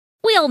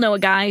all know a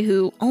guy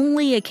who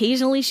only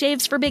occasionally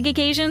shaves for big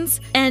occasions,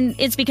 and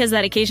it's because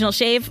that occasional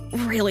shave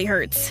really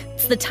hurts.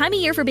 It's the time of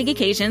year for big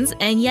occasions,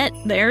 and yet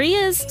there he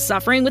is,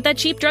 suffering with that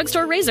cheap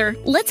drugstore razor.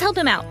 Let's help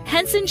him out.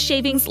 Henson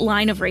Shaving's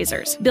line of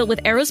razors, built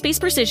with aerospace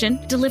precision,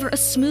 deliver a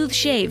smooth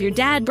shave your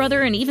dad,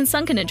 brother, and even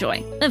son can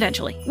enjoy,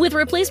 eventually. With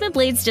replacement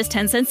blades just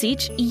 10 cents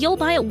each, you'll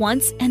buy it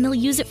once, and they'll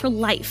use it for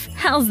life.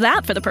 How's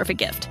that for the perfect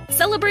gift?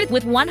 Celebrate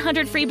with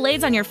 100 free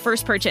blades on your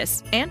first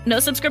purchase, and no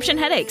subscription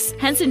headaches.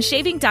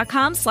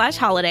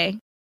 HensonShaving.com/holiday.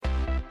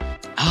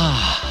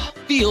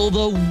 Feel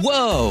the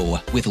whoa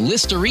with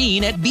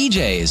Listerine at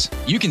BJ's.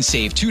 You can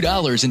save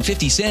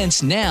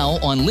 $2.50 now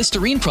on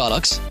Listerine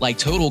products like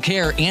Total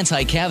Care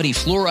Anti-Cavity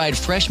Fluoride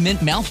Fresh Mint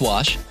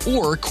Mouthwash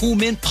or Cool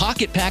Mint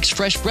Pocket Packs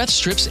Fresh Breath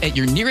Strips at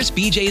your nearest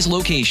BJ's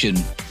location.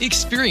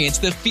 Experience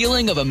the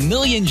feeling of a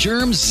million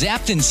germs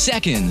zapped in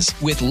seconds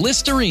with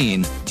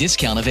Listerine.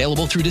 Discount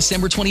available through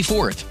December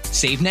 24th.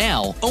 Save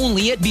now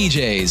only at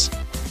BJ's.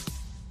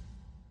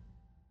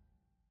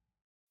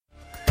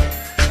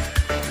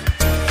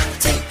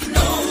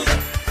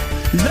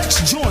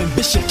 Let's join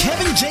Bishop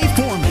Kevin J.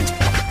 Foreman.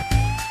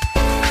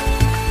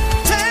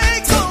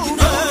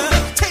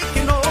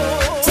 Taking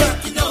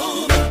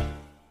over.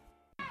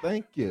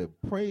 Thank you.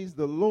 Praise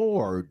the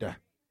Lord.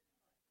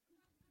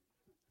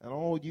 And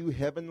all you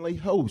heavenly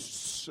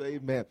hosts.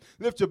 Amen.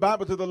 Lift your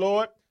Bible to the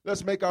Lord.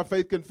 Let's make our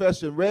faith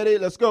confession. Ready?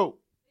 Let's go.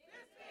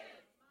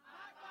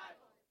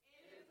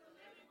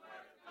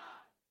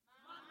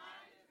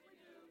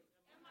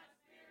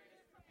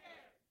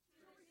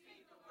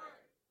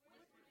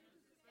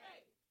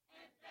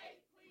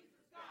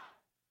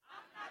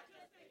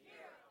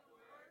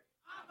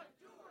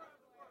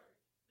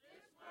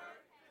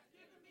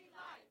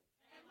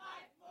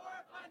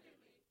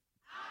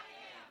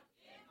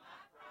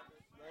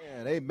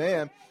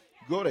 Amen.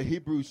 Go to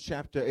Hebrews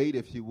chapter 8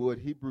 if you would.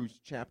 Hebrews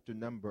chapter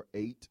number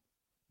 8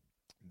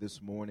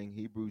 this morning.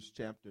 Hebrews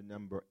chapter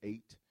number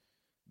 8.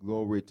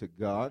 Glory to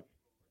God.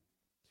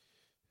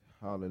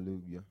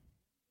 Hallelujah.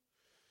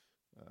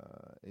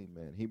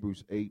 Amen.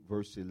 Hebrews 8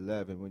 verse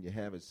 11. When you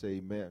have it, say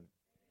amen.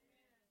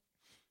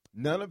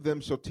 None of them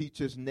shall teach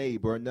his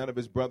neighbor, none of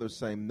his brothers,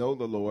 saying, know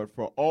the Lord,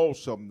 for all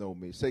shall know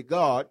me. Say,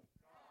 God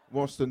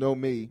wants to know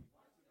me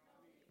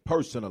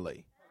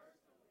personally.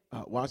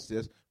 Watch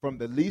this. From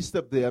the least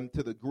of them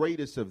to the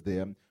greatest of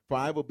them, for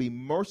I will be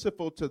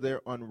merciful to their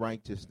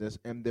unrighteousness,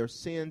 and their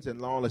sins and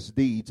lawless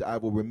deeds I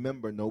will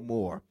remember no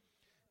more.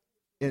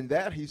 In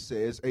that he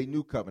says, a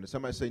new covenant.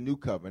 Somebody say new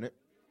covenant.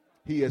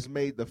 He has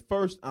made the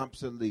first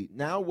obsolete.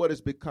 Now what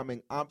is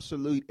becoming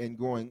obsolete and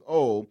growing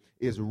old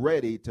is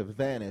ready to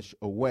vanish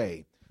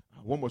away.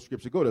 One more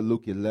scripture. Go to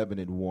Luke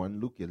 11:1.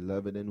 Luke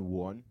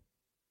 11:1.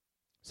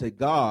 Say,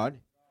 God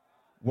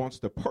wants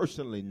to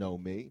personally know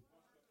me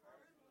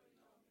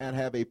and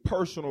have a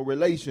personal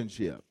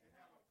relationship.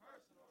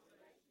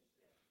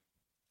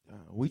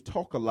 We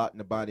talk a lot in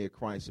the body of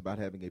Christ about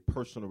having a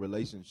personal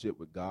relationship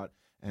with God,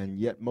 and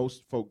yet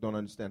most folk don't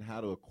understand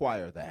how to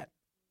acquire that.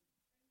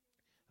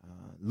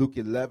 Luke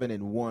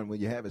 11:1,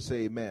 when you have it,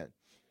 say amen.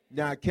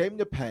 Now it came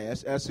to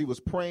pass, as he was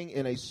praying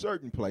in a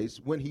certain place,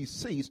 when he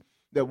ceased,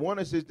 that one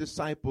of his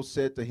disciples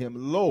said to him,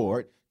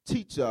 Lord,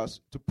 teach us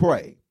to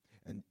pray.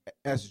 And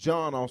as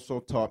John also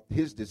taught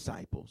his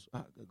disciples.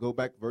 Go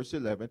back to verse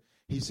 11.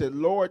 He said,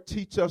 Lord,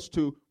 teach us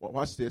to,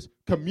 watch this,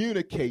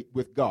 communicate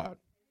with God.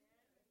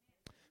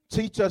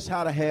 Teach us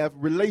how to have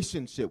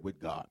relationship with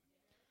God.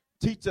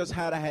 Teach us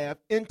how to have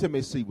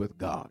intimacy with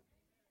God.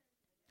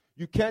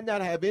 You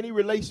cannot have any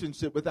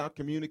relationship without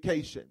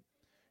communication.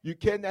 You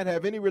cannot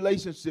have any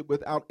relationship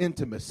without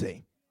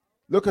intimacy.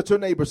 Look at your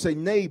neighbor. Say,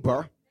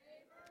 neighbor,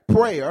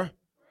 prayer,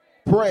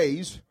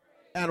 praise,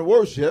 and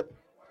worship,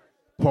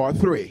 part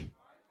 3.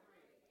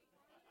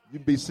 You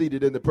be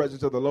seated in the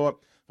presence of the Lord.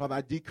 Father,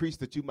 I decrease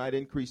that you might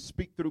increase.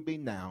 Speak through me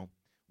now.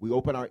 We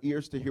open our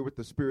ears to hear what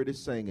the Spirit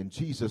is saying. In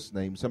Jesus'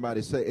 name,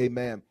 somebody say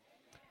amen.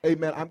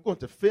 Amen. I'm going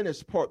to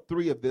finish part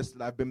 3 of this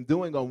that I've been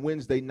doing on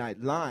Wednesday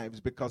night lives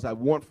because I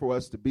want for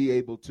us to be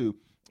able to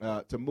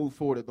move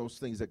forward in those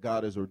things that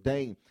God has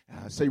ordained.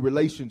 Say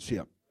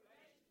relationship.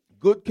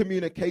 Good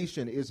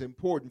communication is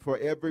important for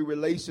every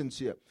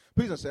relationship.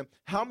 Please understand,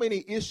 how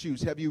many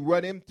issues have you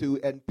run into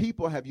and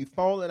people have you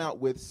fallen out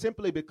with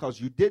simply because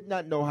you did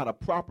not know how to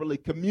properly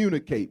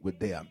communicate with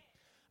them?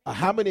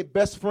 How many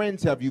best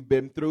friends have you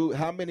been through?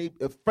 How many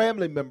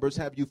family members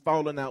have you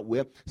fallen out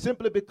with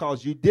simply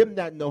because you did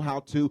not know how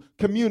to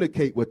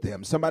communicate with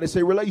them? Somebody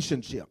say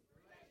relationship.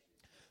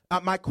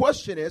 My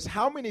question is,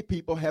 how many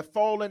people have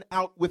fallen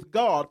out with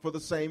God for the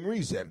same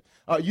reason?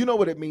 You know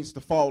what it means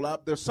to fall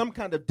out. There's some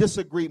kind of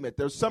disagreement.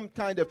 There's some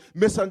kind of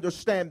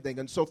misunderstanding.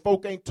 And so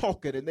folk ain't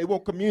talking and they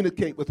won't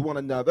communicate with one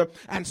another.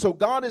 And so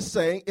God is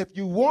saying, if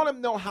you want to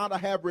know how to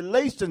have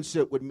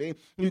relationship with me,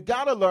 you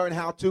got to learn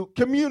how to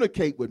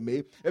communicate with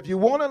me. If you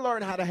want to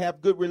learn how to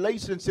have good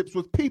relationships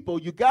with people,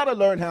 you got to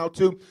learn how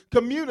to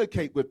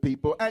communicate with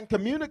people. And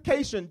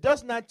communication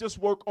does not just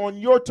work on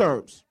your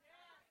terms.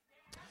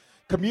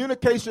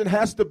 Communication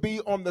has to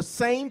be on the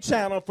same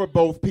channel for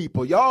both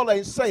people. Y'all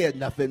ain't saying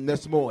nothing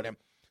this morning.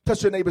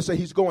 Touch your neighbor and say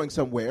he's going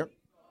somewhere.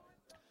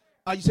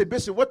 You say,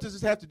 Bishop, what does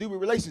this have to do with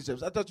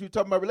relationships? I thought you were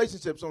talking about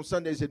relationships on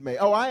Sundays at May.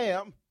 Oh, I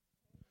am.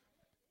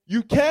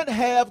 You can't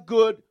have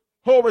good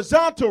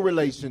horizontal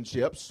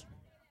relationships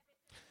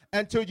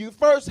until you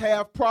first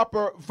have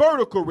proper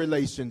vertical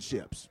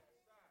relationships.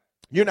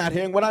 You're not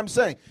hearing what I'm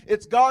saying.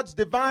 It's God's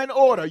divine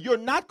order. You're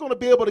not going to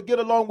be able to get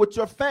along with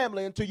your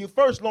family until you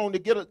first learn to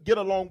get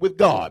along with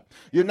God.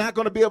 You're not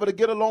going to be able to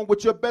get along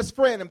with your best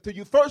friend until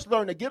you first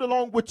learn to get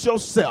along with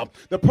yourself.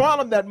 The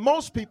problem that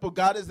most people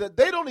got is that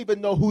they don't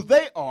even know who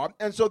they are,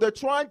 and so they're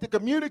trying to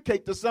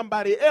communicate to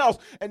somebody else,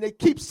 and they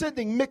keep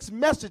sending mixed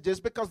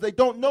messages because they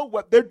don't know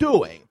what they're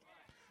doing.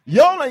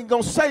 Y'all ain't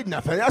going to say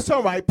nothing. That's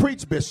all right.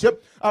 Preach,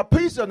 Bishop.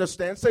 Please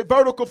understand. Say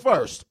vertical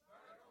first.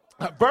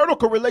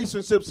 Vertical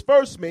relationships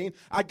first mean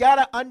I got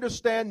to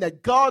understand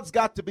that God's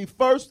got to be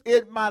first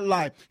in my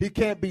life. He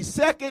can't be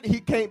second. He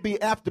can't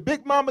be after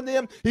Big Mama and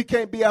them. He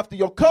can't be after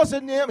your cousin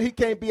and them. He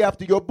can't be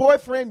after your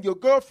boyfriend, your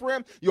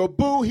girlfriend, your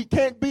boo. He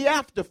can't be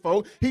after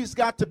folk. He's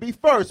got to be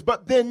first.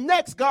 But then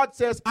next, God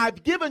says,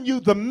 I've given you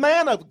the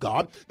man of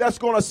God that's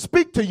going to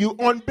speak to you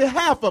on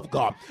behalf of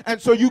God.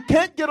 And so you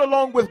can't get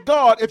along with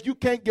God if you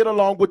can't get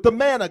along with the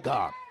man of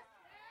God.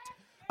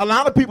 A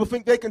lot of people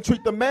think they can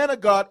treat the man of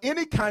God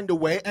any kind of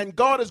way, and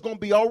God is going to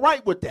be all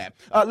right with that.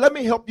 Let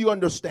me help you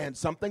understand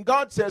something.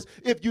 God says,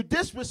 if you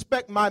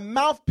disrespect my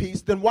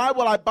mouthpiece, then why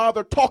will I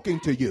bother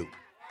talking to you?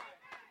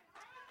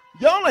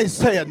 Y'all ain't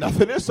saying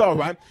nothing. It's all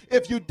right.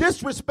 If you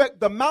disrespect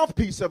the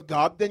mouthpiece of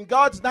God, then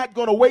God's not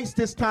going to waste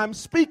his time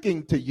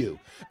speaking to you.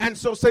 And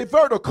so say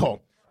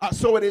vertical.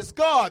 So it is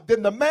God,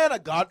 then the man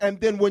of God, and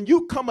then when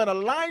you come in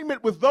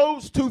alignment with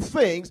those two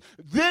things,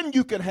 then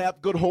you can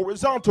have good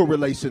horizontal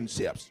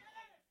relationships.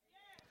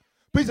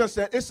 Please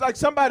understand, it's like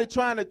somebody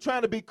trying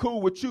to be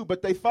cool with you,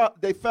 but they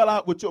fell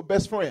out with your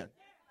best friend.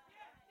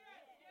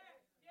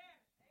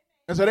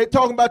 And so they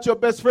talking about your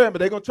best friend, but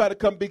they're going to try to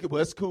come be cool.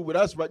 Well, it's cool with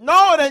us, right?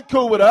 No, it ain't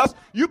cool with us.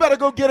 You better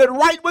go get it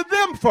right with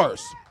them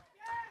first.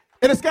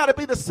 And it's got to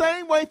be the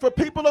same way for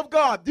people of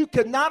God. You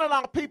cannot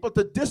allow people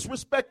to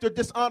disrespect or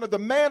dishonor the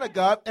man of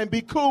God and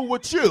be cool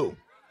with you.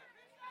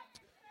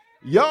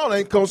 Y'all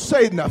ain't going to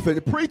say nothing.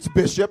 Preach,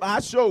 Bishop.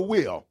 I sure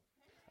will.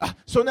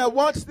 So now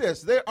watch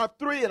this. There are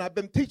three, and I've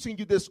been teaching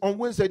you this on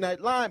Wednesday Night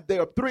Live. There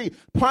are three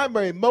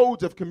primary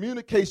modes of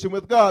communication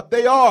with God.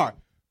 They are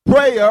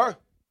prayer.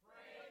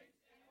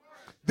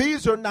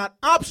 These are not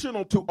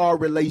optional to our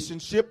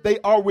relationship. They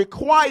are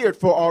required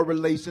for our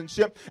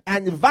relationship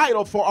and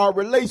vital for our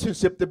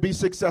relationship to be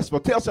successful.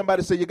 Tell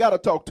somebody, say, you got to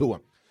talk to him.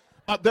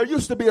 There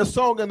used to be a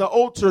song in the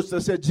old church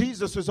that said,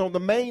 Jesus is on the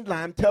main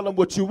line, tell him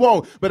what you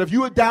want. But if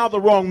you would dial the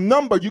wrong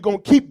number, you're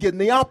going to keep getting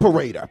the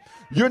operator.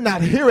 You're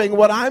not hearing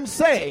what I'm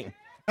saying.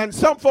 And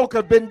some folk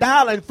have been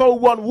dialing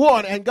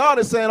 411, and God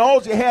is saying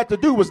all you had to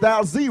do was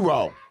dial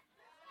 0.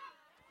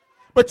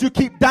 But you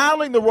keep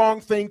dialing the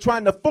wrong thing,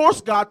 trying to force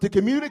God to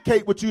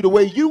communicate with you the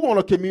way you want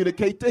to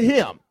communicate to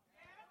him.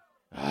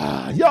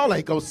 Y'all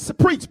ain't going to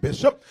preach,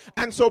 Bishop.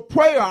 And so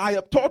prayer, I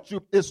have taught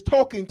you, is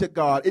talking to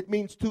God. It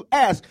means to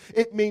ask.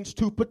 It means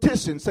to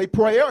petition. Say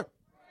prayer,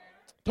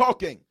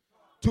 talking,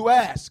 to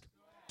ask,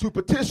 to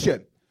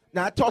petition.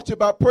 Now, I talked to you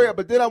about prayer,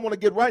 but then I want to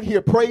get right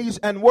here, praise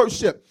and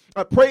worship.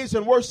 Praise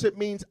and worship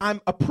means I'm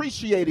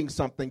appreciating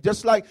something.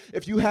 Just like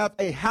if you have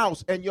a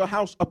house and your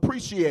house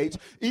appreciates,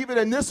 even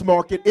in this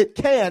market, it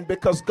can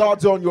because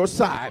God's on your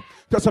side.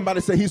 Tell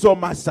somebody, say, he's on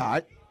my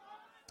side.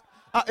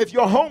 If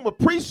your home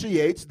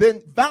appreciates,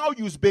 then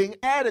value's being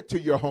added to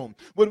your home.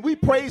 When we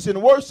praise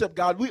and worship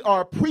God, we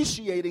are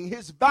appreciating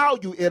his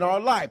value in our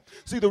life.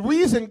 See, the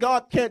reason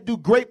God can't do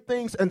great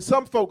things in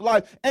some folk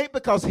life ain't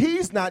because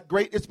he's not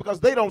great. It's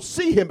because they don't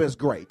see him as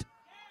great.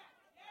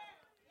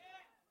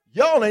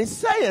 Y'all ain't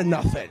saying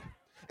nothing.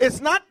 It's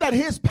not that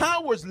his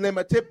power is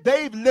limited.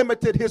 They've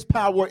limited his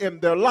power in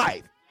their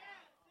life.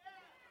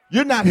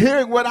 You're not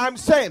hearing what I'm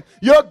saying.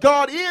 Your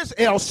God is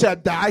El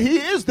Shaddai. He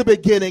is the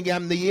beginning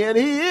and the end.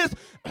 He is.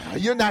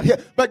 You're not here.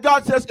 But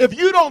God says, if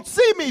you don't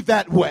see me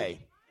that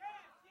way,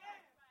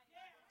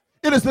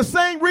 it is the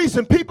same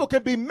reason people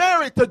can be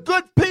married to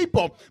good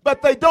people,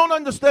 but they don't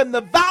understand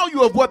the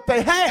value of what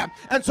they have.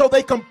 And so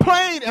they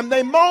complain and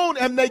they moan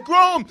and they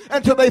groan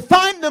until they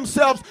find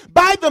themselves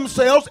by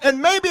themselves. And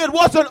maybe it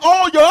wasn't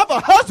all your other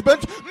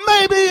husbands.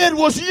 Maybe it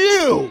was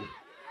you.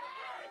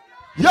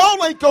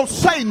 Y'all ain't gonna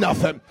say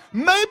nothing.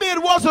 Maybe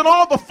it wasn't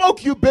all the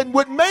folk you've been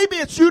with. Maybe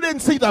it's you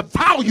didn't see the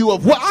value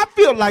of what I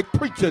feel like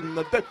preaching.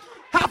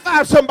 High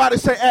five somebody,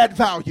 say add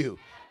value.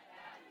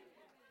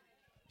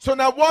 So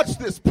now watch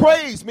this.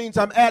 Praise means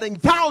I'm adding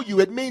value.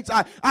 It means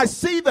I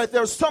see that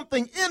there's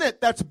something in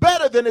it that's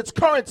better than its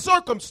current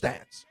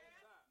circumstance.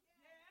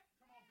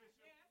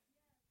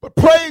 But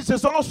praise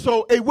is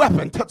also a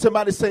weapon. Touch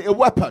somebody, say a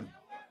weapon.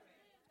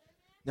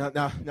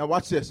 Now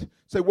watch this.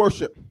 Say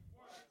worship.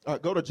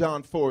 Go to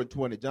John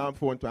 4:20. John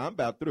 4:20. I'm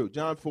about through.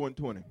 John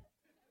 4:20.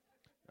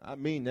 I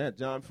mean that.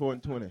 John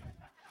 4:20.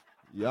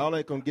 Y'all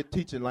ain't going to get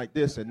teaching like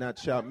this and not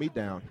shout me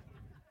down.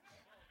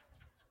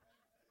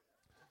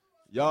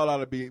 Y'all ought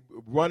to be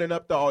running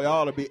up the altar.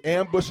 Y'all ought to be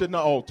ambushing the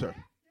altar.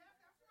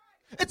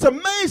 It's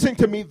amazing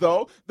to me,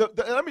 though.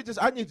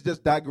 I need to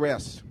just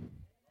digress.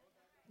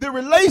 The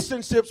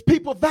relationships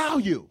people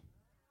value.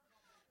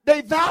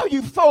 They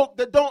value folk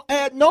that don't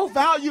add no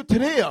value to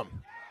them.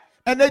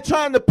 And they're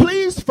trying to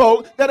please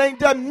folk that ain't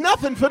done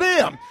nothing for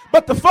them.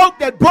 But the folk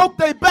that broke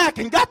their back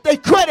and got their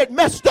credit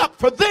messed up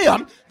for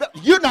them,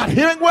 you're not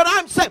hearing what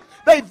I'm saying.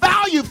 They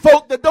value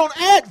folk that don't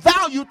add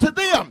value to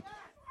them.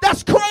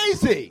 That's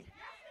crazy.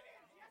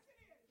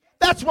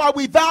 That's why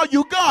we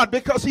value God,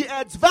 because he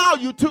adds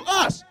value to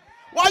us.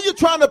 Why are you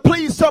trying to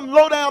please some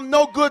low down,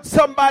 no good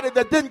somebody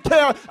that didn't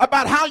care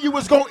about how you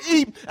was going to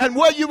eat and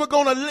where you were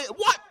going to live?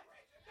 What?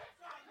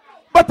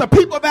 But the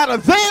people that are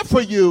there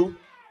for you,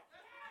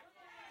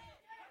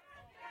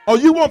 or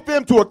you want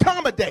them to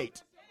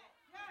accommodate.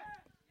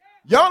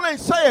 Y'all ain't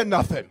saying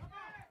nothing.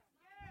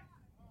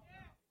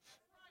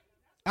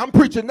 I'm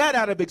preaching that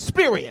out of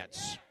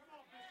experience.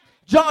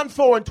 John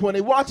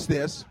 4:20, watch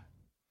this.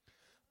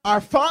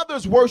 Our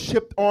fathers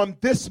worshipped on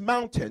this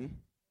mountain,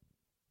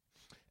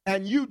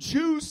 and you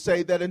Jews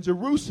say that in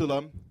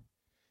Jerusalem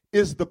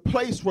is the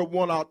place where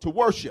one ought to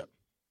worship.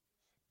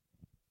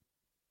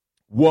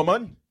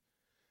 Woman,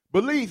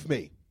 believe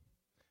me,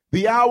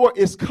 the hour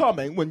is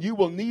coming when you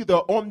will neither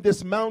on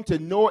this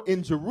mountain nor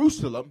in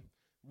Jerusalem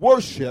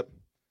worship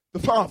the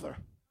Father.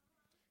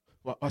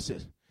 Well, watch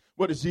this.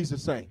 What is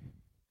Jesus saying?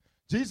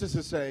 Jesus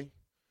is saying,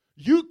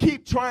 you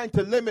keep trying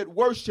to limit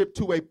worship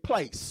to a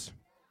place.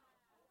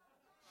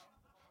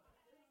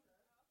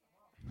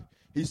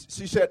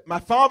 She said, my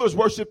fathers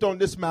worshipped on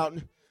this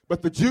mountain,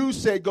 but the Jews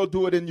said, go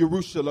do it in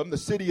Jerusalem, the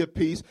city of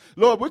peace.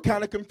 Lord, we're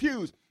kind of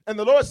confused. And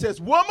the Lord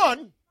says,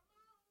 woman,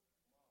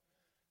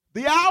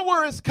 the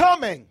hour is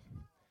coming,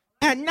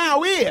 and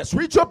now is,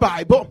 read your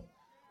Bible,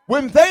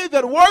 when they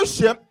that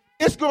worship,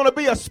 it's going to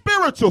be a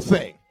spiritual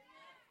thing.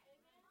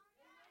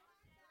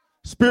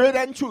 Spirit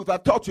and truth. I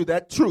taught you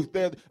that. Truth.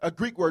 There's a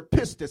Greek word,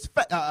 pistis,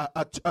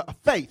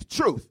 faith,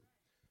 truth.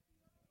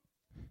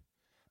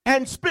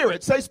 And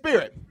spirit. Say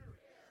spirit.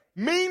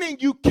 Meaning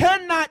you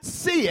cannot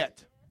see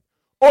it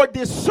or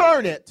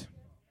discern it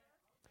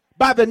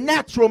by the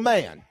natural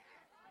man.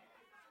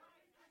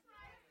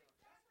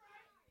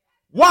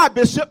 Why,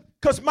 Bishop?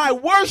 Because my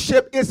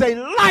worship is a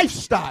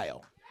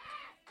lifestyle.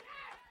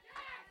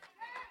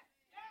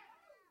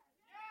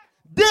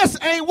 This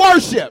ain't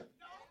worship.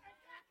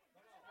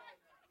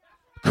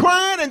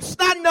 Crying and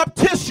snotting up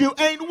tissue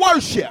ain't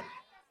worship.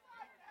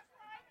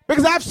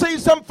 Because I've seen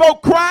some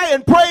folk cry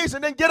and praise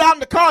and then get out in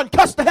the car and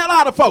cuss the hell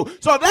out of folk.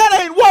 So that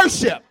ain't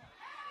worship.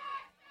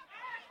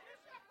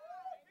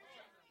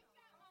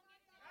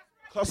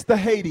 Cuss the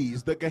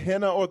Hades, the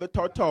Gehenna, or the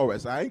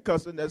Tartarus. I ain't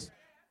cussing this.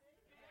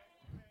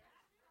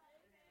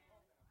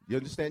 You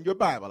understand your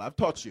Bible? I've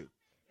taught you.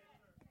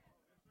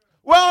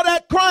 Where'd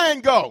that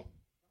crying go?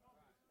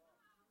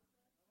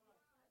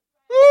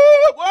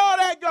 Where'd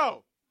that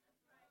go?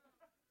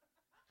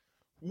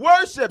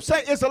 Worship,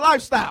 say, it's a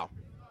lifestyle.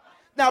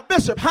 Now,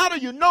 Bishop, how do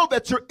you know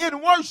that you're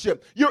in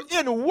worship? You're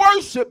in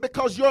worship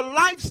because your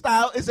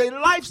lifestyle is a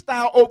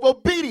lifestyle of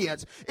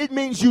obedience. It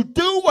means you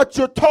do what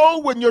you're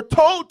told when you're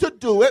told to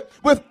do it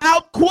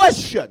without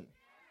question.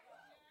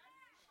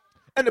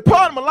 And the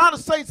problem a lot of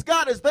saints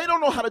got is they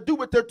don't know how to do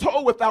what they're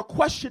told without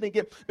questioning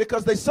it,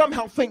 because they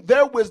somehow think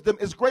their wisdom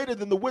is greater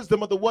than the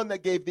wisdom of the one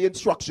that gave the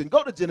instruction.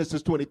 Go to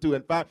Genesis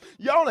 22:5.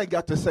 Y'all ain't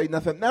got to say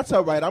nothing. That's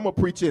all right. I'm going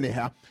to preach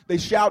anyhow. They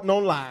shouting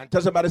online.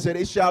 Tell somebody, say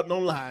they shouting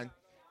online.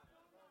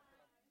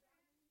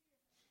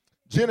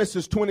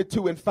 Genesis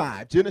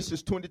 22:5.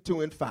 Genesis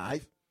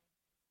 22:5.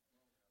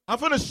 I'm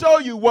going to show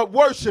you what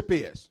worship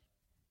is.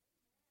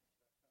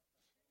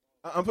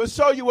 I'm going to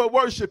show you what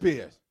worship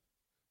is.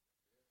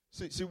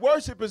 See,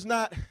 worship is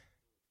not,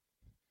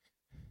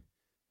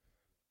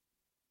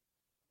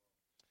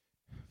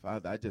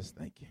 Father, I just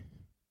thank you.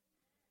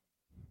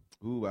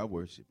 Ooh, I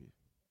worship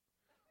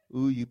you.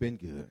 Ooh, you've been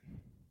good.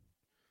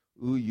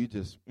 Ooh, you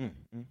just,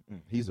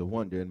 He's a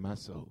wonder in my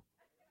soul.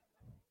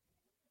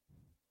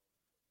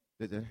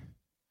 That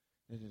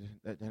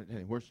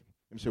ain't worship.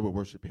 Let me show you what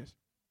worship is.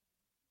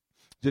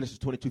 Genesis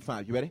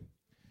 22:5. You ready?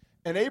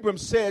 And Abram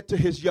said to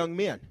his young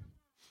men,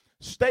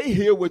 stay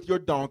here with your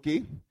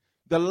donkey.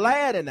 The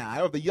lad and I,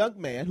 or the young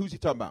man, who's he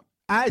talking about?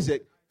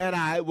 Isaac and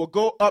I will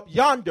go up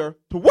yonder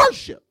to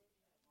worship.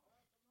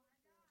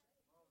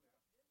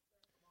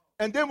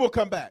 And then we'll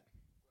come back.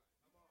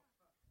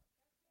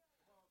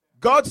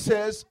 God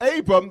says,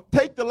 Abram,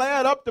 take the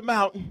lad up the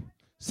mountain,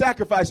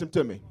 sacrifice him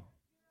to me.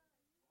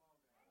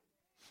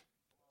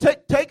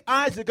 Take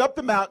Isaac up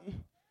the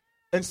mountain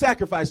and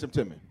sacrifice him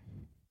to me.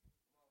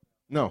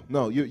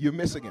 No, you're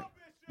missing it.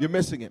 You're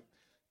missing it.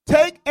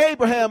 Take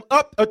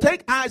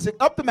Isaac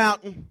up the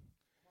mountain,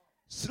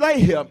 slay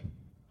him.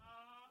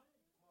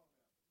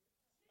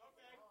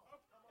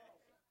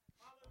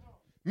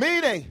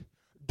 Meaning,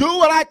 do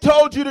what I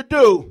told you to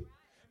do,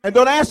 and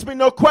don't ask me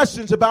no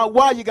questions about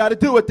why you got to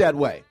do it that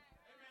way.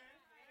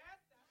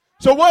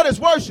 So what is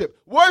worship?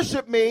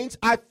 Worship means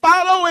I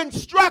follow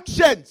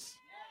instructions.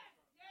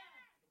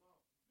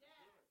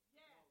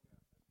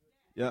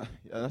 Yeah,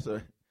 that's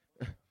right.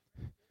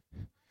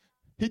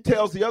 he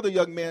tells the other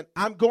young man,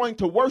 I'm going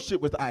to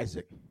worship with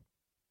Isaac.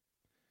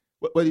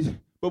 But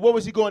what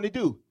was he going to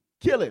do?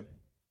 Kill him.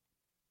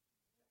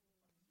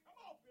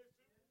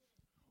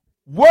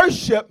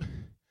 Worship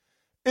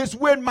is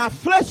when my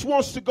flesh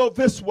wants to go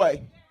this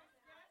way,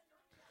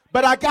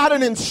 but I got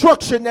an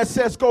instruction that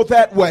says go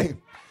that way.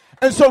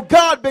 And so,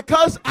 God,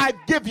 because I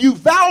give you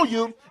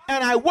value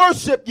and I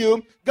worship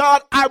you,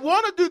 God, I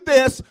want to do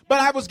this, but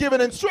I was given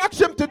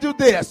instruction to do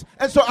this.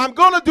 And so I'm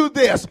going to do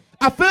this.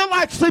 I feel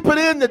like sleeping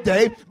in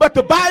today, but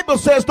the Bible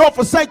says don't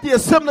forsake the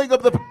assembling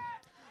of the...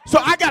 So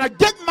I got to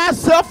get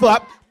myself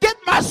up, get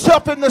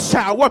myself in the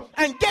shower,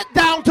 and get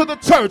down to the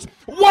church.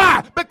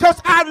 Why? Because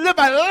I live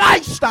a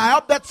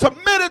lifestyle that's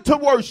submitted to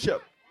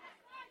worship.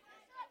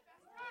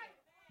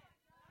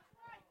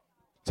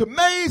 It's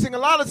amazing. A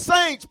lot of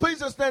saints,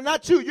 please understand,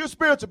 not you, you're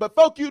spiritual, but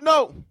folk you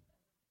know,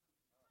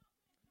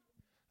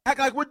 act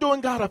like we're doing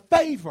God a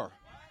favor.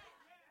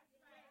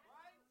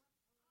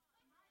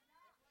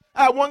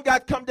 I had one guy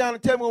come down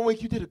and tell me one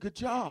week, you did a good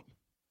job.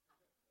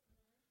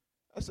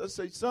 I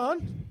say,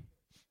 son,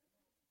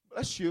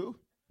 bless you.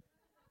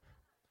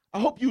 I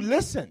hope you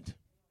listened.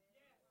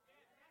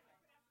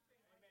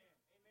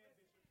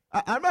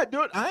 I'm not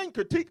doing, I ain't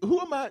critiquing. Who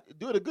am I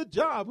doing a good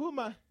job? Who am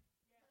I?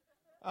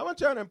 I'm not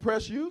trying to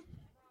impress you.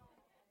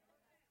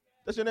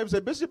 That's your neighbor. Say,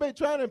 Bishop ain't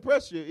trying to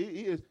impress you.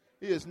 He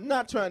is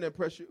not trying to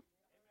impress you.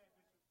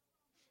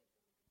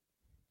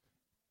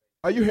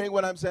 Are you hearing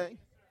what I'm saying?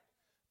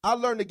 I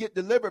learned to get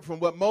delivered from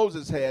what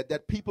Moses had,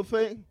 that people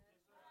thing.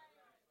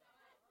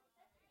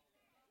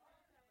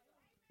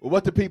 Well,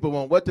 what the people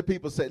want, what the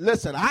people say.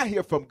 Listen, I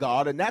hear from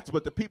God, and that's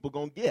what the people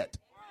going to get.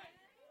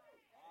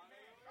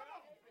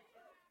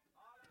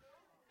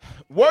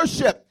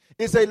 Worship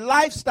is a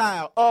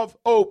lifestyle of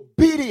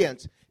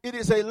obedience. It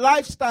is a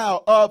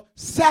lifestyle of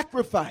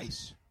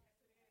sacrifice.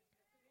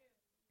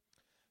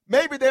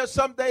 Maybe there's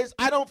some days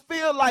I don't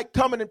feel like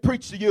coming and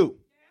preach to you.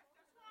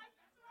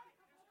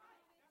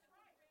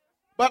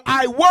 But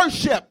I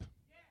worship.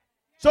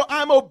 So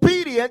I'm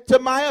obedient to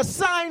my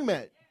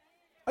assignment.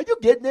 Are you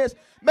getting this?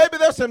 Maybe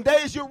there's some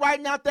days you're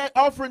writing out that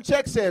offering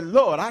check saying,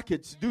 Lord, I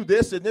could do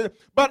this and this.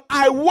 But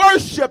I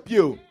worship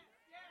you.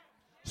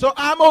 So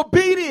I'm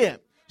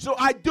obedient. So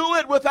I do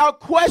it without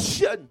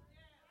question.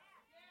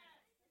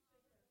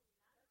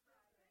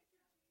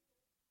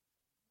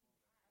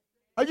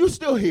 Are you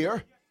still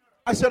here?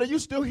 I said, are you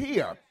still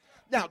here?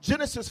 Now,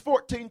 Genesis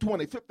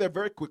 14:20. Flip there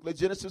very quickly.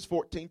 Genesis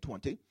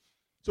 14:20.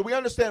 So we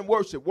understand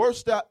worship.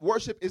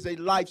 Worship is a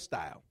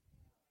lifestyle.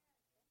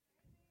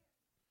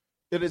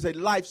 It is a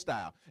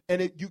lifestyle.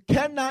 And you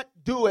cannot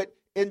do it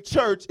in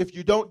church if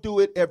you don't do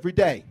it every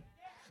day.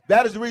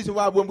 That is the reason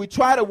why when we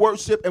try to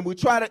worship and we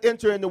try to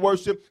enter into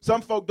worship,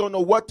 some folk don't know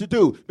what to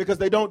do because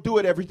they don't do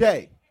it every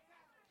day.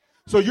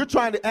 So you're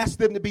trying to ask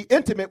them to be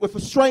intimate with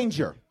a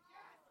stranger.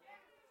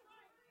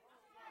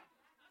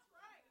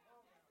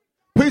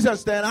 Please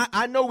understand,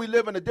 I know we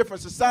live in a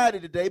different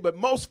society today, but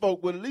most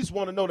folk would at least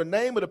want to know the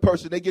name of the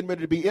person they're getting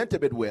ready to be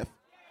intimate with.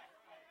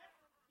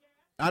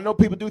 I know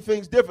people do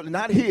things differently.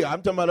 Not here.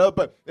 I'm talking about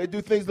but they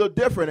do things a little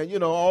different. And, you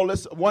know, all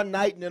this one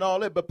night and all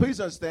that. But please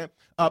understand,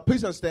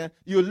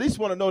 you at least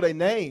want to know their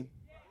name.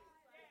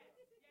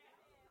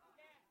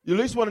 You at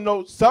least want to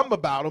know something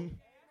about them.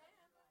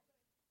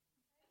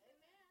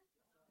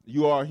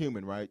 You are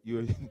human, right?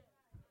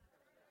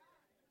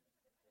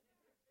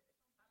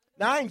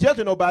 Now, I ain't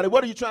judging nobody.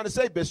 What are you trying to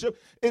say, Bishop?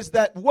 Is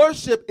that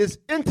worship is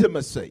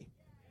intimacy.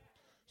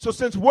 So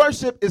since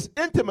worship is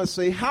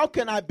intimacy, how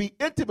can I be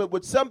intimate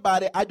with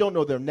somebody I don't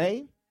know their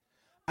name?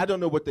 I don't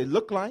know what they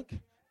look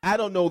like. I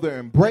don't know their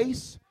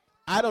embrace.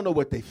 I don't know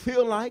what they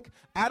feel like.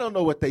 I don't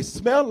know what they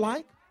smell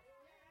like.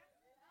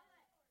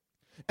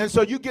 And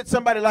so you get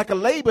somebody like a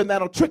Laban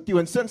that'll trick you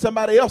and send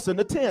somebody else in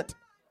the tent.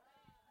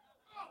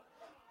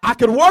 I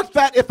could work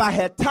that if I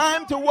had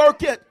time to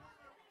work it.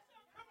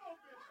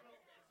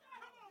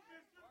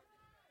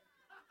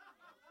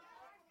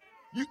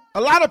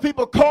 A lot of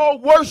people call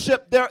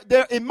worship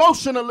their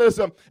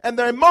emotionalism and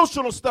their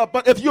emotional stuff.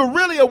 But if you're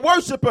really a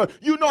worshiper,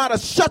 you know how to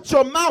shut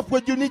your mouth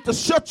when you need to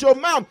shut your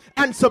mouth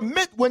and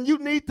submit when you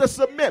need to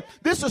submit.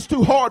 This is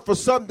too hard for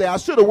Sunday. I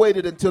should have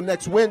waited until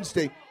next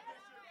Wednesday.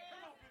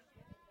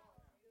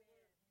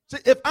 See,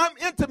 if I'm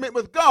intimate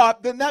with God,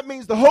 then that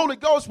means the Holy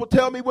Ghost will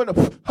tell me when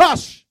to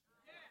hush.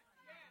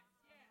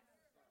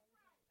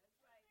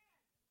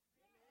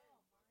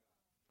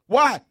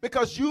 Why?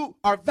 Because you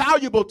are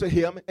valuable to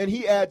him and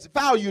he adds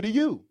value to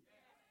you.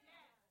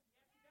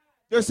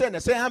 You're saying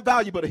that. Say, I'm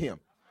valuable to him.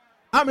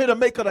 I'm here to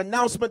make an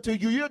announcement to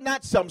you. You're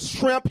not some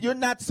shrimp. You're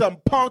not some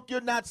punk.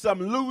 You're not some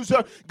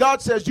loser.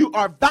 God says you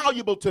are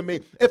valuable to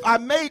me. If I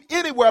made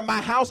anywhere my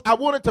house, I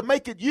wanted to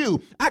make it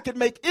you. I could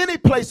make any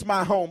place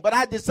my home, but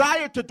I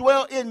desire to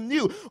dwell in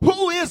you.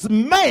 Who is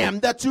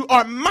man that you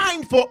are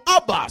mindful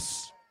of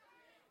us?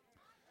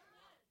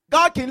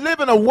 God can live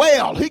in a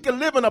whale. He can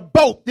live in a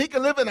boat. He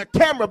can live in a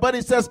camera. But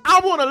he says, I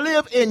want to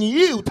live in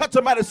you. Touch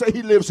somebody and say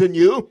he lives in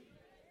you.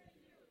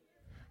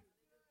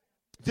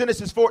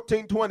 Genesis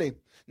 14:20.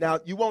 Now,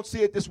 you won't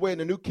see it this way in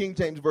the New King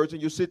James Version.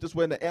 You'll see it this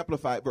way in the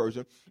Amplified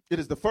Version. It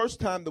is the first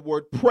time the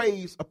word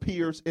praise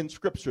appears in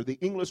Scripture. The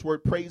English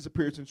word praise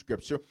appears in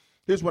Scripture.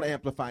 Here's what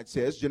Amplified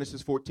says,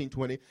 Genesis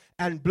 14:20.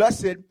 And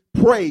blessed,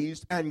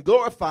 praised, and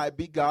glorified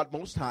be God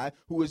Most High,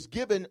 who has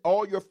given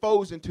all your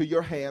foes into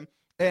your hand,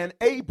 and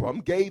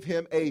Abram gave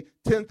him a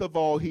tenth of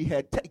all he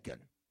had taken.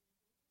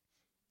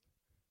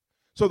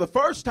 So the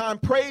first time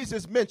praise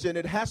is mentioned,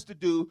 it has to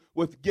do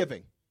with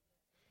giving.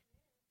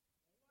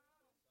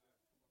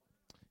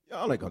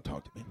 Y'all ain't going to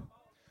talk to me.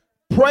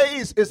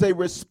 Praise is a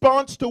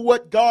response to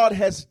what God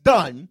has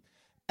done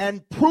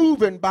and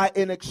proven by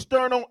an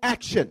external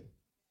action.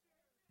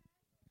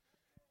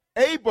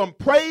 Abram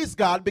praised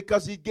God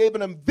because he'd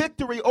given him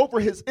victory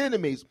over his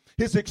enemies.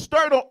 His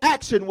external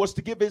action was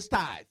to give his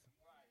tithe.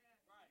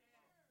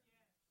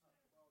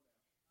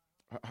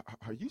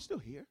 Are you still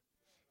here?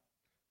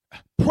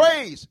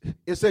 Praise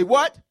is a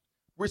what?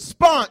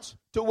 Response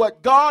to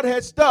what God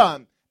has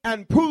done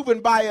and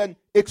proven by an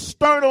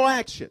external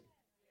action.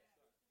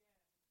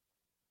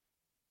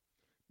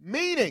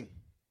 Meaning,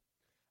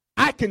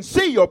 I can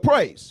see your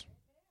praise.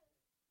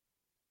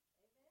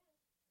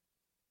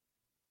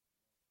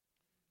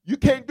 You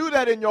can't do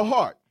that in your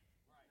heart.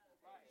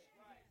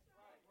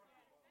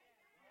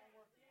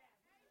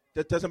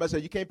 Just tell somebody, say,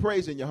 you can't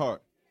praise in your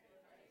heart.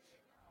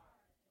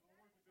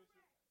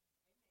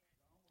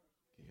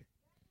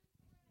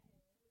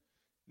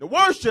 The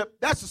worship,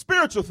 that's a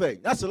spiritual thing.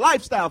 That's a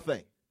lifestyle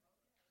thing.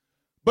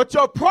 But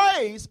your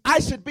praise, I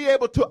should be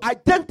able to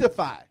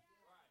identify.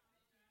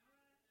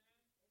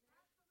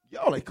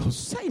 Y'all ain't gonna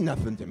say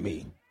nothing to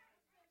me.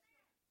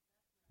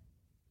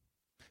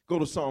 Go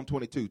to Psalm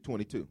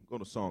 22:22. Go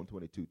to Psalm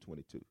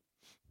 22:22.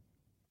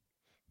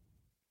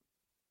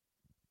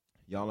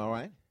 Y'all all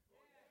right?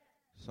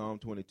 Psalm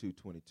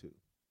 22:22.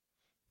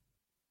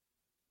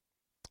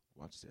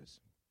 Watch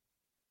this.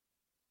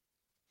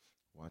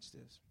 Watch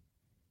this.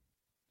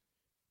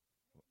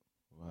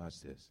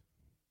 Watch this.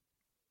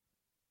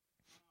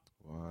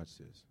 Watch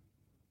this.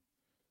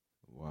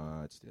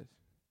 Watch this.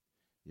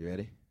 You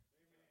ready?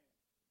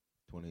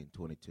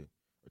 20:22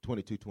 or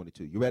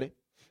 22:22. You ready?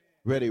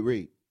 Ready,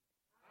 read.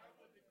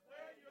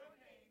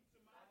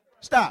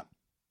 Stop.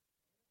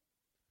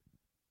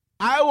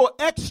 I will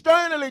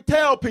externally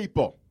tell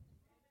people.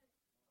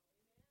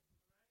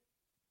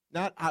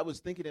 Not I was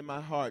thinking in my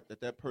heart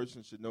that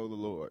person should know the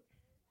Lord.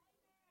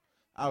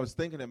 I was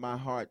thinking in my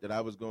heart that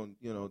I was going,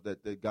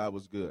 that God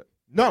was good.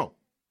 No.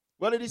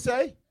 What did he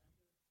say?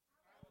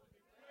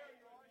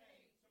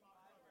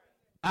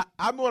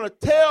 I'm going to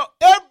tell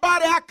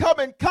everybody I come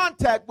in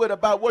contact with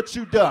about what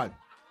you've done.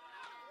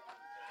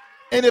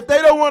 And if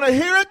they don't want to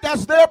hear it,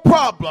 that's their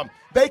problem.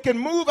 They can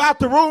move out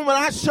the room when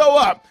I show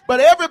up. But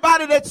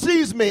everybody that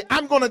sees me,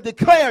 I'm going to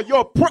declare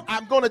your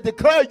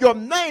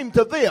name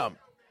to them.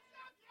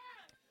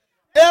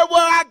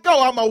 Everywhere I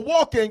go, I'm a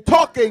walking,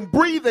 talking,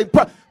 breathing.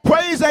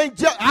 Praise ain't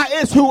just,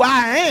 it's who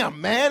I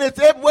am, man. It's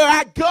everywhere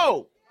I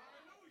go.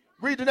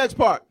 Read the next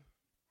part.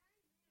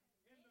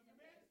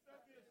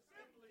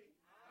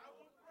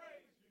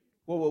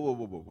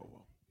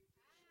 Whoa.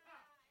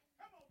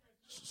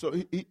 So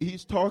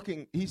he's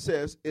talking, he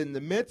says, in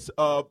the midst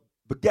of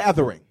the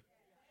gathering,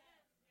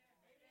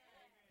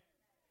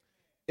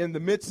 in the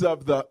midst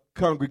of the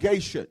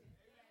congregation,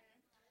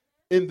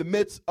 in the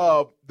midst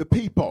of the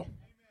people,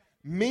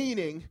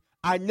 meaning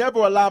I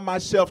never allow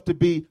myself to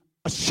be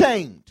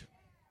ashamed.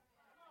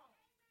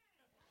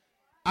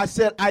 I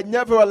said I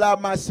never allow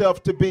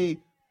myself to be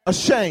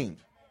ashamed.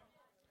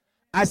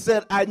 I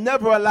said I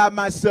never allow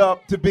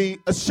myself to be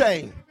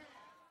ashamed.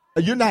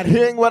 You're not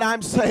hearing what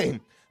I'm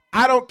saying.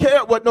 I don't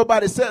care what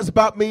nobody says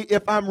about me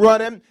if I'm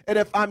running and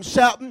if I'm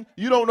shouting.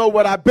 You don't know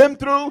what I've been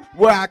through,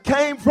 where I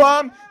came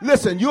from.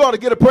 Listen, you ought to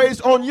get a praise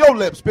on your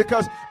lips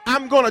because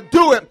I'm going to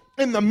do it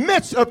in the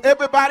midst of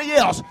everybody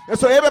else. And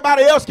so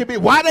everybody else can be,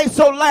 why they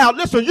so loud?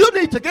 Listen, you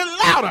need to get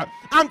louder.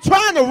 I'm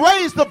trying to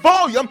raise the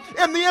volume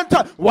in the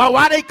entire.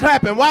 Why they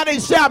clapping? Why they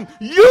shouting?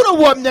 You're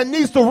the one that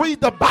needs to read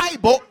the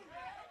Bible.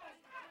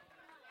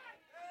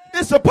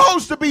 It's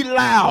supposed to be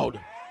loud.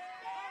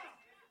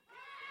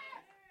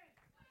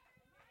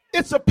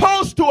 It's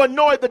supposed to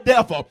annoy the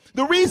devil.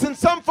 The reason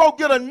some folk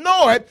get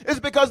annoyed is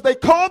because they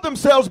call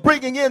themselves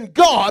bringing in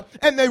God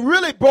and they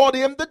really brought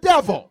in the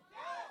devil.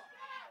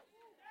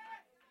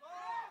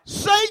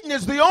 Satan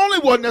is the only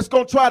one that's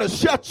going to try to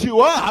shut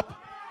you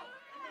up.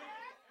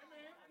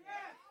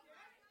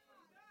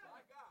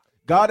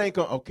 God ain't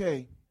going to,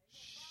 okay,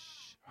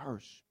 shh,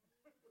 hush.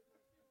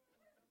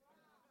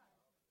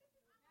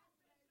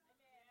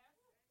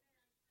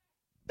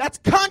 That's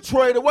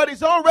contrary to what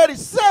he's already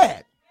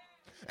said.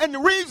 And the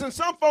reason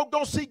some folk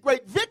don't see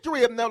great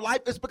victory in their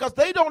life is because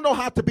they don't know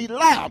how to be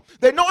loud.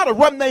 They know how to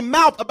run their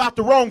mouth about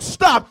the wrong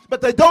stuff,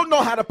 but they don't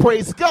know how to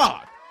praise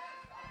God.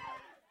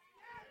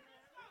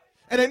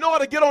 And they know how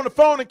to get on the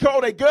phone and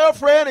call their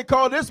girlfriend and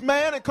call this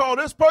man and call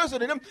this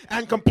person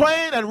and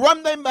complain and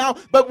run their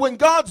mouth. But when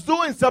God's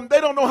doing something,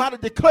 they don't know how to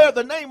declare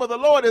the name of the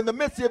Lord in the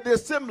midst of the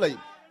assembly.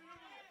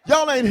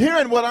 Y'all ain't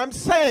hearing what I'm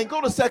saying. Go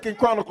to 2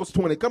 Chronicles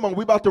 20. Come on,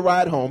 we about to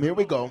ride home. Here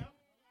we go.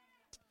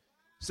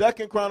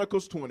 2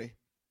 Chronicles 20.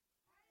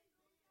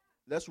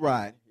 Let's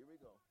ride. Here we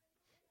go.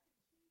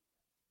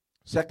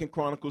 2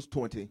 Chronicles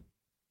 20.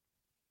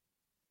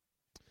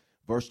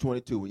 Verse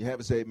 22. When you have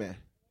it, say amen.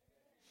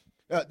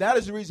 That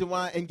is the reason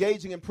why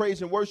engaging in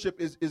praise and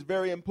worship is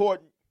very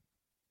important.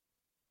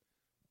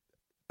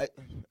 I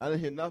didn't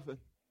hear nothing.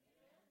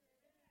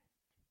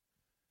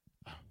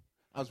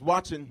 I was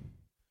watching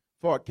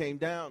before it came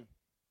down.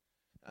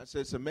 I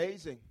said, it's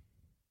amazing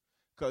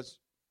because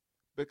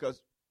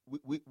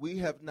we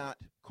have not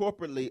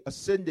corporately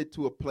ascended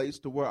to a place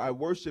to where our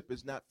worship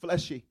is not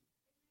fleshy.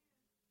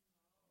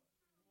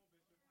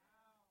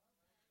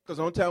 Because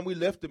the only time we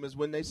lift them is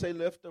when they say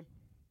lift them.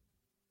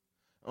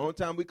 The only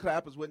time we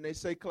clap is when they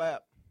say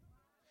clap.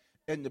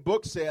 And the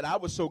book said, I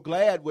was so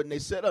glad when they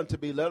said unto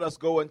me, let us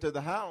go into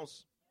the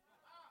house.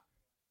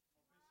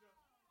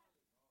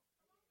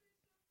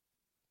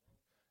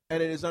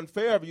 And it is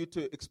unfair of you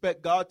to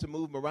expect God to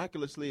move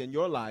miraculously in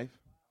your life,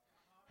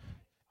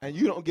 and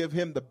you don't give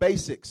him the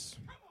basics.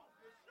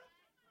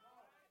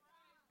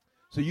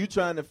 So you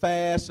trying to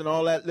fast and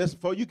all that. Listen,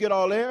 before you get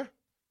all there,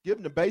 give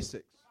him the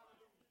basics.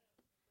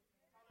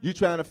 You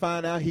trying to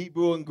find out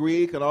Hebrew and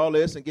Greek and all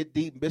this and get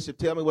deep. And Bishop,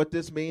 tell me what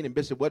this mean. And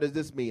Bishop, what does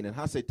this mean? And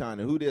Hasatan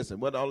and who this and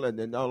what all that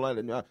and all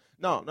that.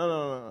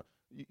 No.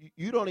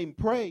 You don't even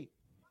pray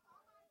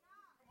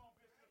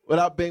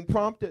without being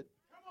prompted.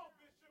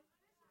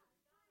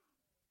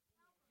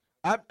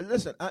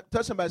 Listen, I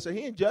touch somebody and say, he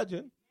ain't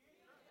judging.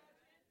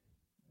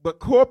 But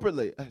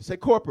corporately, say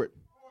corporate.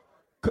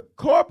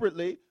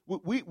 Corporately,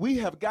 we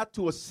have got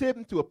to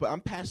ascend to I'm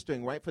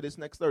pastoring, right, for this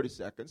next 30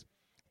 seconds.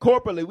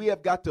 Corporately, we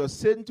have got to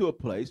ascend to a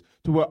place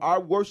to where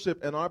our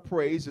worship and our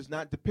praise is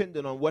not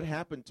dependent on what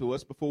happened to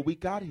us before we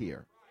got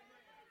here.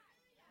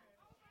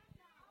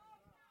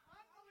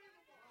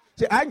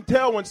 See, I can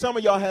tell when some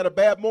of y'all had a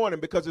bad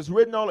morning because it's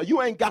written all.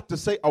 You ain't got to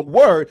say a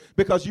word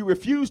because you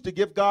refuse to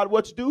give God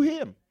what's due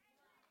him.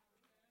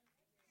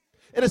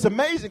 And it's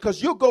amazing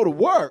because you'll go to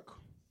work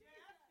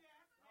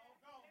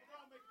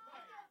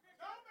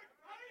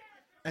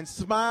and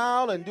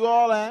smile and do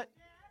all that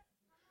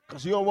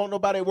because you don't want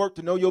nobody at work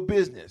to know your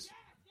business.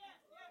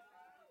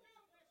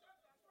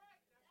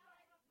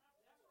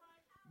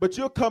 But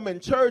you'll come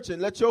in church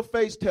and let your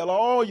face tell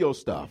all your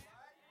stuff.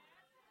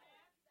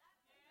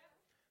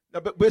 Now,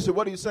 but Bishop,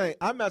 what are you saying?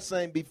 I'm not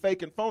saying be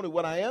fake and phony.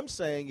 What I am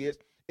saying is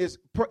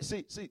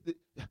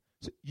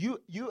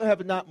you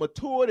have not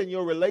matured in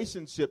your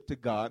relationship to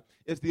God.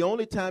 It's the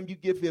only time you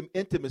give him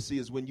intimacy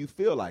is when you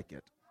feel like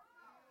it.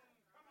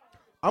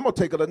 I'm going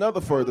to take it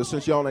another further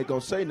since y'all ain't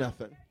going to say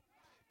nothing.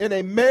 In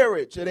a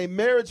marriage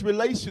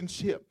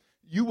relationship,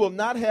 you will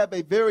not have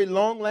a very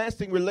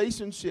long-lasting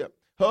relationship.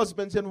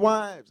 Husbands and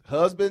wives.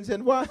 Now,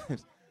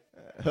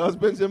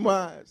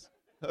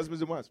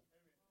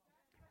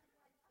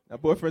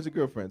 boyfriends and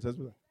girlfriends.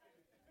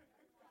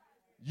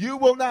 You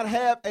will not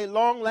have a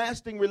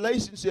long-lasting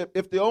relationship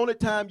if the only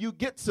time you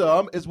get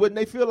some is when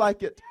they feel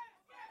like it.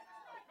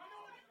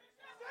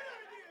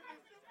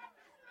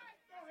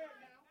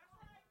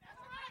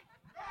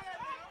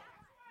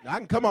 Now, I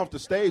can come off the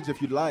stage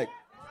if you'd like.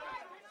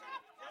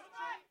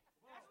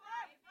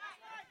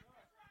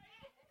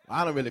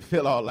 I don't really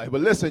feel all like,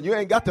 but listen, you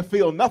ain't got to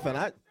feel nothing.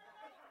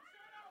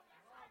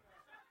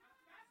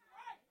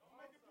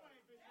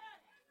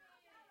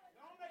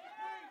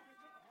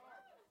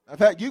 In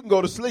fact, you can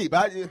go to sleep.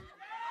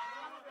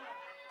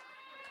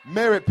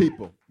 Married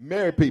people.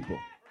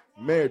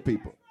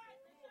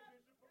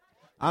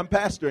 I'm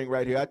pastoring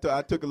right here.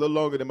 I took a little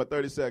longer than my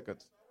 30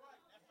 seconds.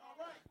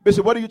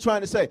 Bishop, what are you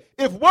trying to say?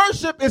 If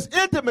worship is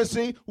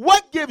intimacy,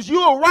 what gives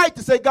you a right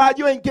to say, God,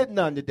 you ain't getting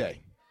none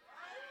today?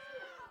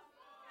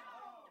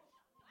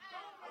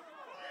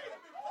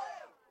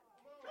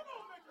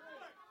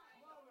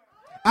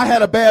 I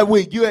had a bad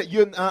week. I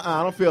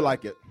don't feel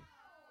like it.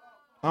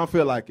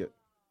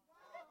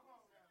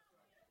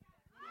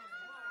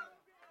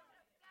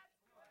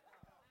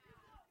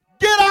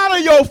 Get out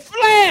of your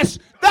flesh.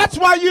 That's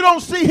why you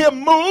don't see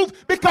him move,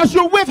 because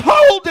you're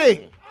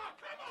withholding.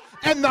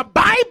 And the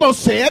Bible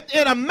said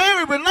in a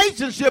married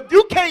relationship,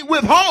 you can't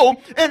withhold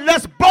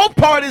unless both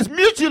parties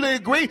mutually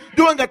agree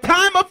during a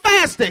time of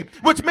fasting,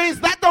 which means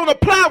that don't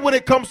apply when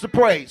it comes to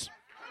praise.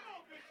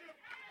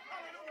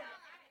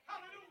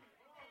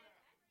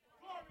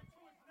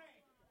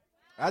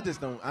 I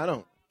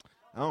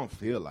don't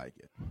feel like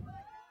it.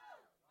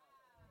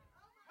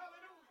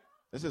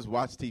 Let's just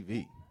watch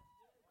TV.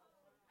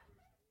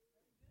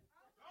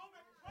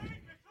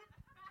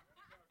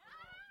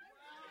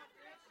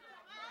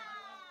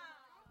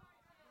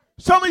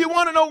 Some of you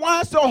want to know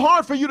why it's so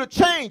hard for you to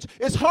change.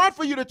 It's hard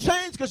for you to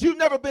change because you've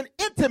never been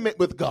intimate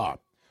with God.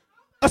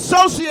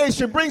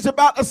 Association brings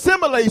about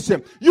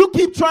assimilation. You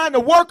keep trying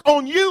to work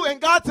on you, and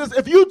God says,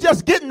 if you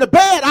just get in the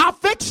bed, I'll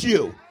fix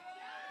you.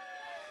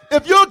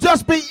 If you'll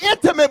just be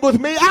intimate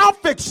with me, I'll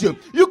fix you.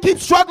 You keep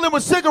struggling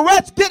with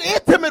cigarettes, get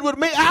intimate with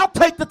me, I'll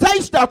take the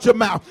taste out your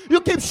mouth.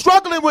 You keep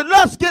struggling with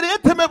lust, get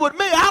intimate with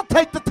me, I'll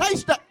take the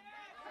taste out.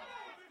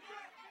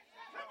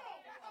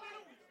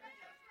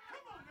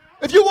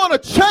 If you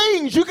want to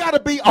change, you got to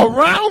be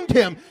around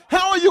him.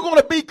 How are you going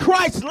to be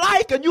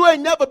Christ-like and you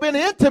ain't never been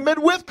intimate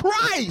with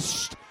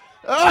Christ?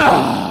 2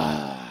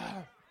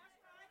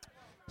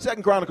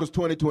 Chronicles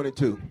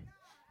 20:22.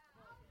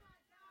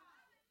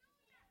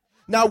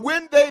 Now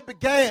when they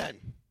began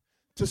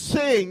to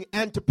sing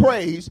and to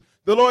praise,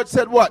 the Lord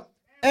said what?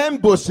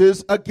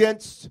 Ambushes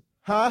against,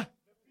 and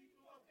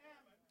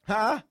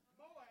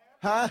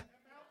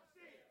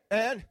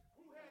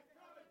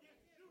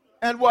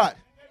what?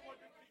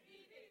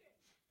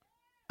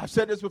 I've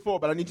said this before,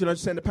 but I need you to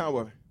understand the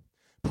power of it.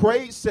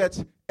 Praise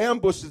sets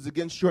ambushes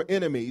against your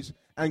enemies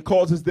and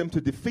causes them to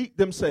defeat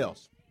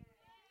themselves.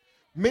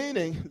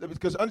 Meaning,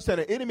 because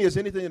understand, an enemy is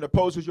anything that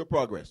opposes your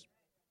progress.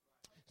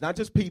 It's not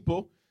just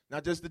people,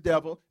 not just the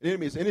devil. An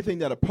enemy is anything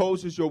that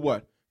opposes your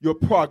what? Your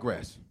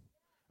progress.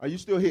 Are you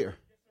still here?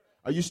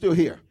 Are you still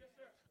here?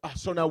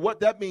 So now what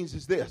that means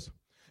is this,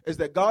 is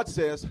that God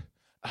says,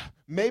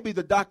 maybe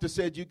the doctor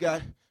said you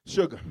got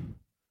sugar,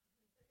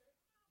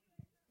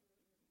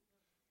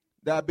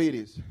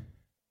 diabetes.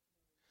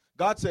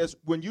 God says,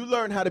 when you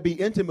learn how to be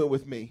intimate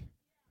with me,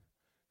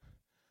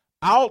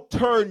 I'll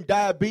turn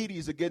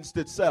diabetes against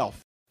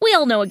itself. We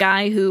all know a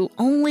guy who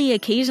only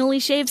occasionally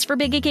shaves for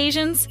big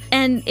occasions,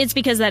 and it's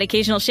because that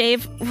occasional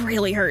shave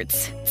really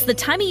hurts. It's the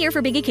time of year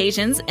for big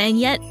occasions, and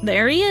yet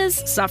there he is,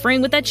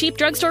 suffering with that cheap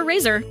drugstore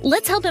razor.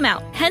 Let's help him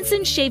out.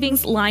 Henson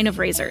Shaving's line of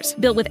razors,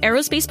 built with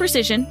aerospace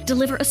precision,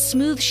 deliver a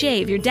smooth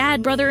shave your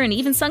dad, brother, and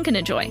even son can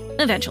enjoy,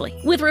 eventually.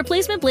 With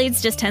replacement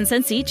blades just 10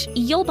 cents each,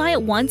 you'll buy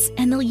it once,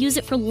 and they'll use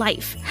it for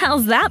life.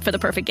 How's that for the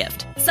perfect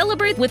gift?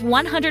 Celebrate with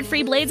 100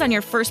 free blades on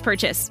your first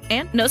purchase,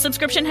 and no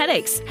subscription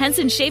headaches.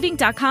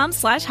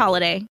 HensonShaving.com/holiday.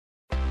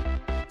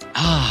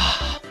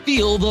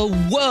 Feel the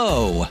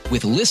whoa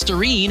with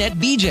Listerine at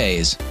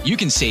BJ's. You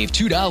can save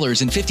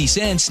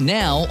 $2.50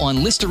 now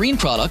on Listerine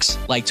products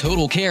like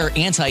Total Care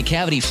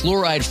Anti-Cavity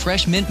Fluoride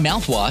Fresh Mint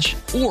Mouthwash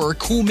or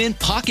Cool Mint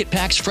Pocket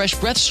Packs Fresh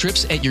Breath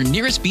Strips at your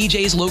nearest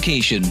BJ's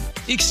location.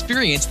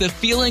 Experience the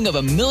feeling of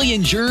a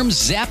million germs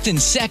zapped in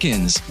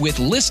seconds with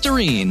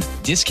Listerine.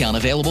 Discount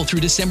available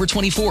through December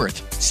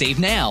 24th. Save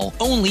now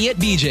only at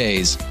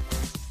BJ's.